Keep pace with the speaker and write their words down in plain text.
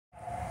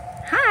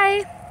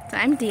Hi, so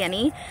I'm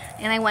Danny,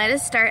 and I wanted to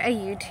start a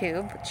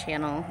YouTube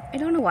channel. I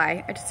don't know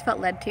why, I just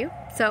felt led to.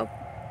 So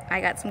I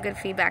got some good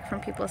feedback from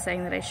people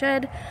saying that I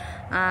should.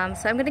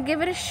 So I'm gonna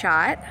give it a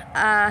shot.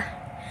 I'm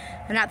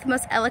not the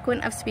most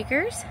eloquent of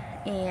speakers,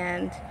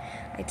 and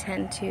I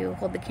tend to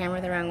hold the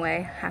camera the wrong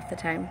way half the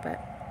time, but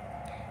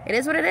it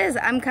is what it is.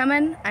 I'm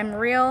coming, I'm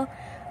real.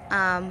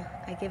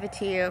 I give it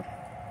to you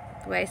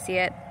the way I see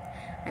it.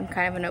 I'm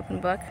kind of an open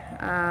book.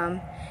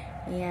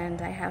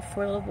 And I have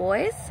 4 little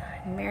boys.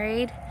 I'm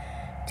married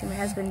to my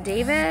husband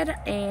David,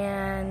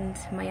 and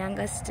my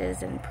youngest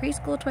is in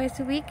preschool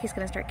twice a week. He's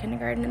going to start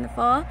kindergarten in the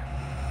fall.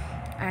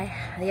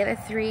 The other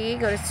 3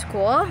 go to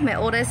school. My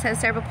oldest has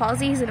cerebral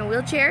palsy. He's in a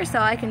wheelchair, so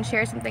I can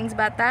share some things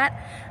about that.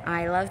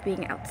 I love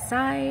being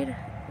outside.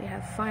 We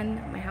have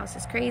fun. My house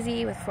is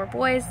crazy with 4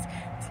 boys.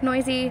 It's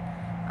noisy.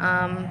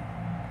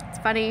 It's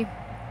funny.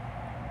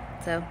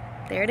 So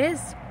there it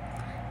is.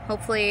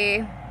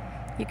 Hopefully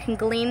you can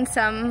glean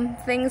some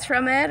things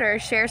from it, or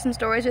share some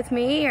stories with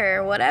me,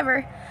 or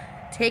whatever.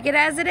 Take it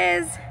as it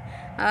is.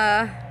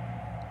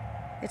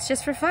 It's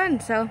just for fun,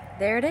 so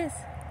there it is.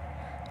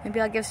 Maybe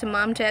I'll give some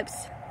mom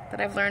tips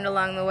that I've learned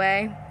along the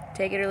way.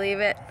 Take it or leave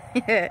it.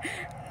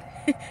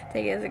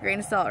 Take it as a grain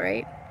of salt,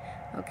 right?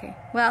 Okay,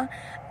 well,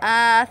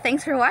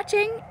 thanks for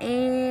watching,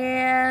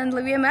 and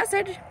leave me a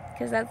message,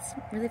 because that's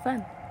really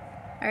fun.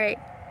 Alright,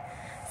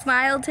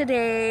 smile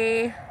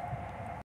today.